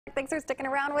Thanks for sticking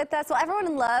around with us. Well,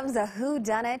 everyone loves a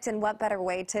whodunit, and what better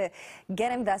way to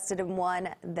get invested in one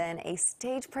than a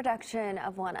stage production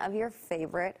of one of your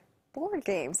favorite board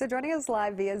games. So joining us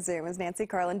live via Zoom is Nancy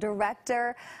Carlin,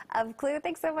 director of Clue.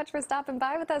 Thanks so much for stopping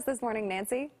by with us this morning,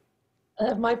 Nancy.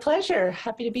 My pleasure.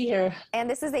 Happy to be here. And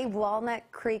this is a Walnut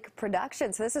Creek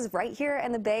production. So this is right here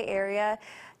in the Bay Area.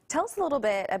 Tell us a little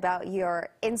bit about your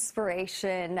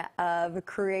inspiration of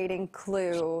creating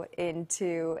Clue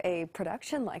into a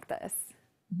production like this.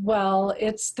 Well,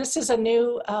 this is a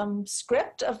new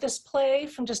script of this play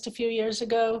from just a few years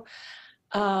ago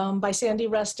by Sandy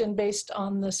Rustin, based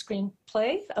on the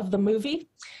screenplay of the movie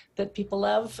that people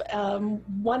love.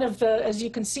 One of the, as you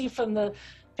can see from the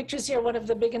pictures here, one of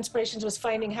the big inspirations was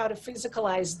finding how to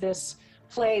physicalize this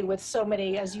play with so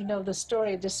many, as you know the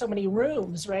story, just so many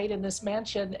rooms, right, in this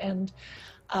mansion. And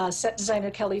set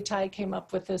designer Kelly Ty came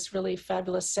up with this really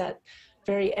fabulous set,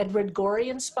 very Edward Gorey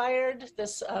inspired,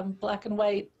 this black and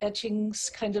white etchings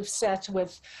kind of set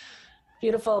with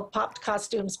beautiful popped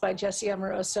costumes by Jesse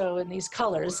Amoroso in these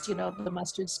colors, you know, the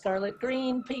mustard, scarlet,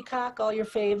 green, peacock, all your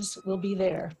faves will be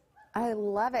there. I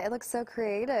love it. It looks so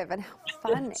creative. And how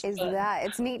fun is that?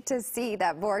 It's neat to see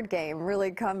that board game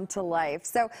really come to life.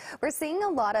 So we're seeing a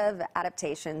lot of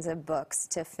adaptations of books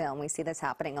to film. We see this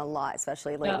happening a lot,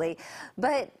 especially lately. Yeah.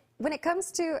 But when it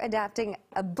comes to adapting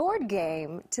a board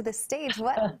game to the stage,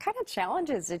 what kind of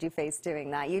challenges did you face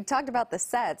doing that? You talked about the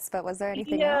sets, but was there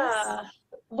anything else?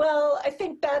 Well, I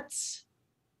think that's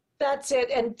it.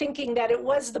 And thinking that it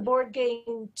was the board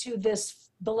game to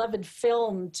this beloved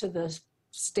film to the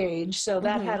stage, so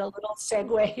that had a little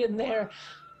segue in there.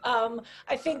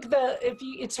 I think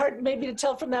it's hard maybe to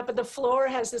tell from that, but the floor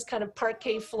has this kind of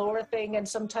parquet floor thing, and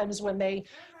sometimes when they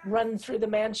run through the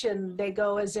mansion, they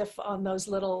go as if on those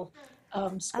little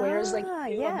squares like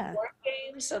on the board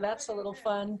games. So that's a little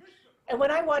fun. And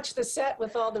when I watch the set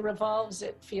with all the revolves,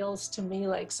 it feels to me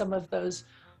like some of those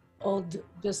old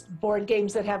just board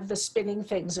games that have the spinning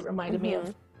things that reminded me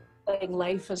of playing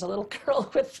Life as a little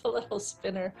girl with the little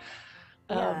spinner.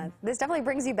 Yeah, this definitely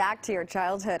brings you back to your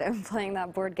childhood and playing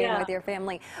that board game with your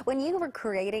family. When you were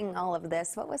creating all of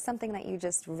this, what was something that you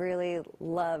just really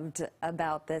loved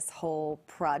about this whole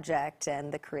project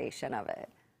and the creation of it?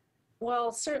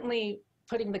 Well, certainly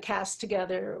putting the cast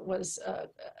together was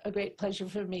a great pleasure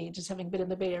for me, just having been in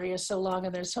the Bay Area so long,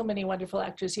 and there's so many wonderful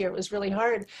actors here. It was really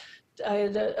hard. I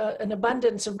had an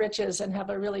abundance of riches and have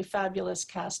a really fabulous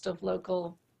cast of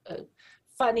local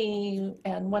funny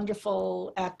and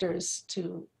wonderful actors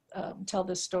to tell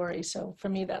this story. So for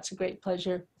me, that's a great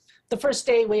pleasure. The first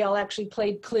day we all actually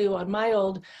played Clue on my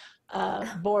old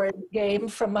board game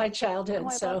from my childhood. Oh,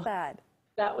 I love that.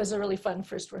 That was a really fun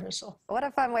first rehearsal. What a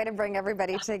fun way to bring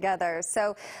everybody together.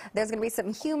 So there's going to be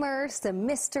some humor, some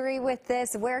mystery with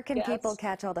this. Where can people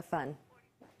catch all the fun?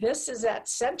 This is at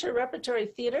Center Repertory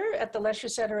Theater at the Leisure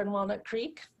Center in Walnut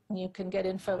Creek. You can get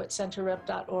info at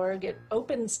centerrep.org. It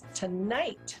opens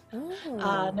tonight,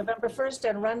 November 1st,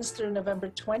 and runs through November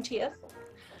 20th.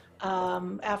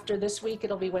 After this week,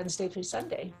 it'll be Wednesday through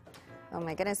Sunday. Oh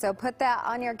my goodness, so put that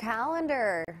on your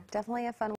calendar. Definitely a fun